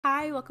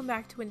Hi, welcome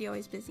back to Wendy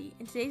Always Busy.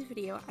 In today's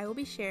video, I will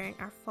be sharing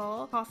our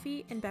fall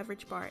coffee and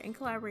beverage bar in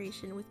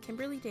collaboration with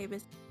Kimberly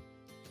Davis.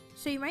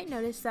 So you might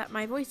notice that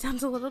my voice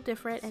sounds a little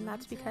different, and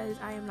that's because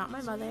I am not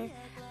my mother.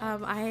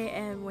 I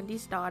am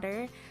Wendy's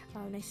daughter.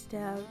 Nice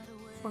to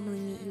formally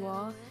meet you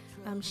all.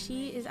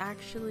 She is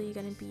actually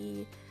going to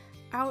be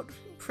out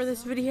for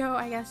this video,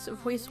 I guess,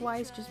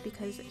 voice-wise, just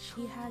because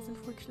she has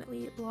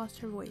unfortunately lost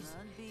her voice.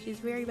 She has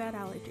very bad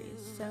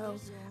allergies, so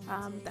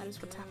that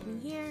is what's happening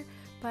here.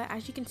 But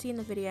as you can see in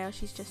the video,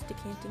 she's just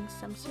decanting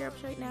some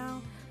syrups right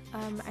now.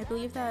 I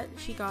believe that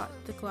she got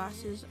the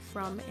glasses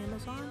from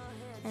Amazon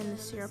and the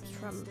syrups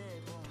from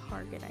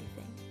Target, I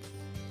think.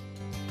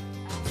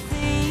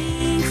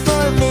 Think for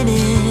a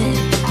minute,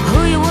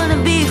 who you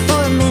wanna be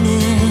for a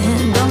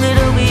minute. Don't get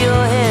over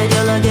your head,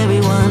 you're like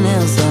everyone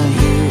else, aren't you?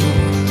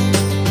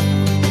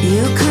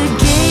 You could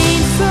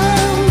gain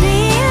from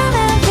being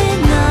a bit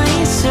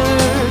nicer,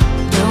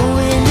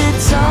 knowing to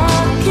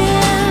talk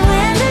and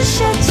when to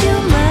shut your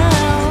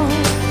mouth.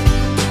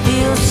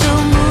 Feel so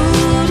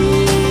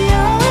moody,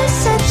 always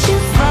such a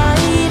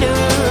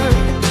fighter.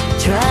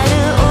 Try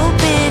to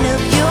open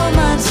up your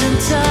mind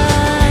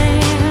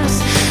sometimes.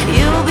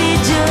 You'll be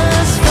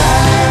just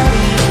fine.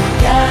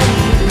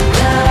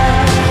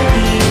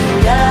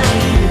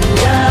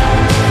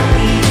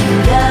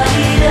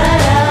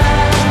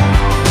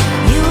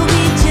 You'll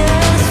be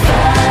just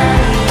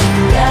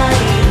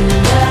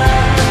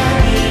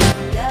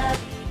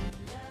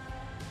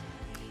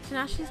So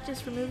now she's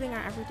just removing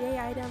our everyday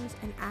items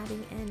and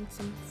adding in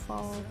some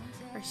fall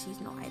or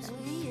seasonal items.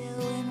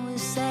 when we're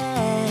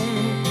sad,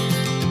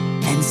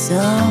 and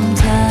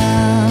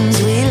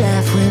sometimes we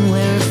laugh when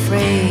we're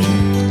afraid.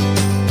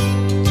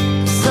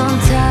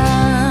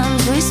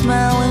 Sometimes we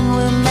smile when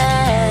we're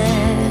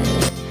mad,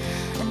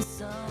 and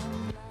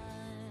sometimes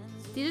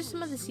These are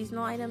some of the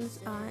seasonal items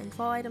and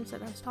fall items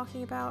that I was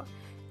talking about.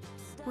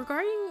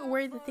 Regarding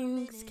where the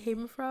things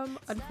came from,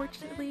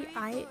 unfortunately,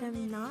 I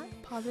am not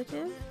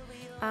positive.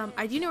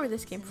 I do know where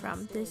this came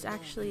from. This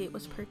actually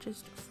was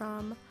purchased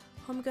from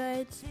Home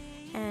Goods,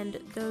 and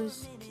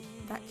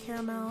that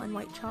caramel and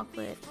white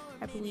chocolate,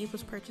 I believe,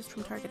 was purchased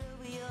from Target.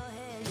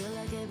 you're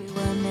like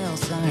everyone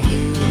else, aren't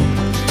you?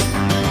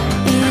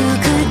 You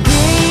could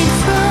gain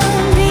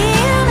from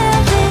being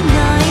a bit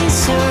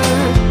nicer,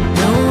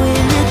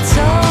 knowing to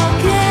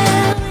talk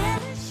and when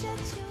to shut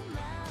your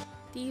mouth.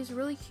 These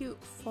really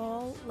cute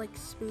fall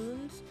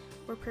spoons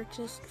were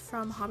purchased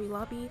from Hobby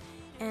Lobby,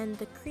 and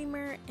the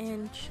creamer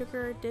and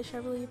sugar dish, I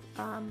believe,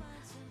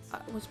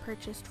 was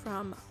purchased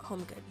from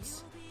Home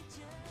Goods.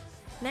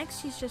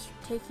 Next, she's just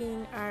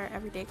taking our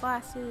everyday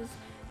glasses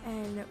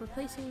and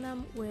replacing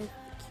them with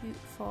cute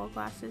fall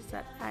glasses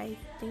that I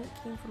think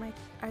came from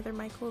either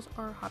Michael's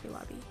or Hobby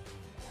Lobby.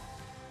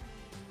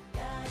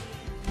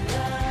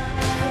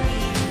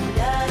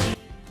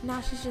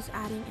 Now she's just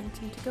adding in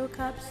some to-go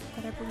cups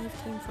that I believe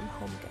came from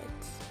Home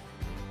Goods.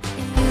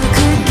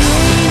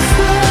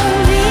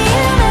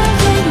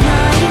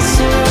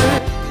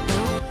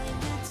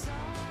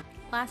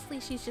 Lastly,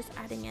 she's just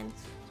adding in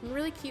some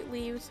really cute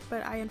leaves,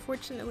 but I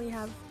unfortunately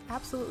have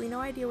absolutely no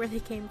idea where they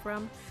came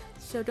from.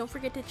 So don't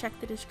forget to check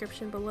the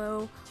description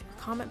below or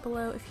comment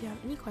below if you have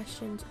any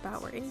questions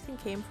about where anything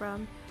came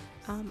from.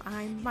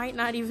 I might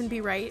not even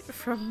be right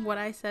from what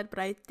I said, but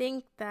I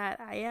think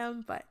that I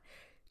am, but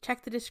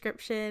check the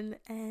description,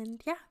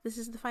 and yeah, this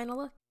is the final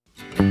look.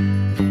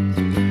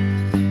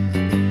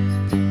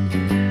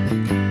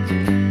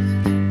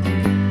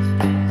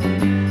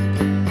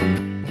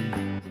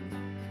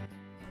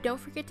 Don't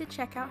forget to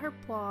check out her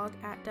blog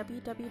at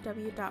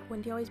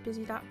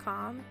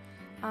www.wendyalwaysbusy.com.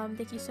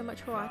 Thank you so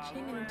much for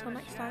watching, and until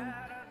next time,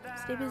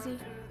 stay busy.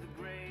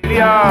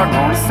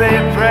 Gonna say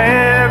a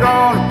prayer,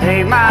 gonna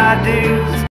pay my dues.